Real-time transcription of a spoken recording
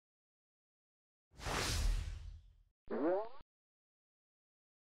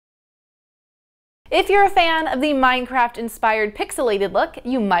If you're a fan of the Minecraft-inspired pixelated look,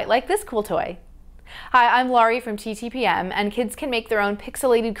 you might like this cool toy. Hi, I'm Laurie from TTPM, and kids can make their own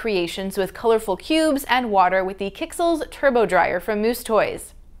pixelated creations with colorful cubes and water with the Qixels Turbo Dryer from Moose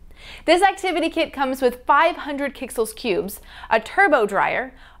Toys. This activity kit comes with 500 Qixels cubes, a turbo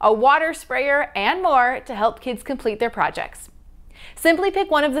dryer, a water sprayer, and more to help kids complete their projects. Simply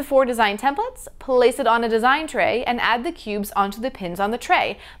pick one of the 4 design templates, place it on a design tray, and add the cubes onto the pins on the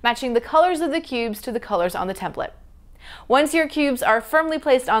tray, matching the colors of the cubes to the colors on the template. Once your cubes are firmly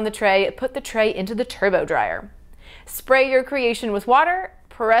placed on the tray, put the tray into the turbo dryer. Spray your creation with water,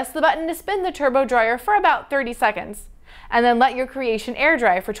 press the button to spin the turbo dryer for about 30 seconds, and then let your creation air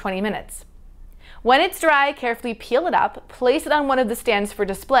dry for 20 minutes. When it's dry, carefully peel it up, place it on one of the stands for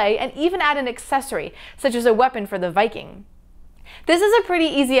display, and even add an accessory, such as a weapon for the Viking. This is a pretty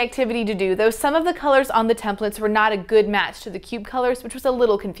easy activity to do, though some of the colors on the templates were not a good match to the cube colors, which was a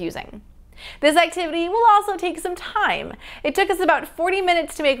little confusing. This activity will also take some time. It took us about 40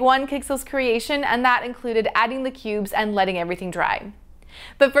 minutes to make one Qixels creation, and that included adding the cubes and letting everything dry.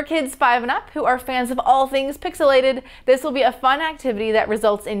 But for kids 5 and up who are fans of all things pixelated, this will be a fun activity that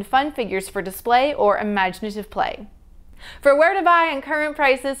results in fun figures for display or imaginative play. For where to buy and current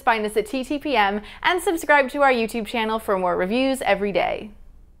prices, find us at TTPM and subscribe to our YouTube channel for more reviews every day.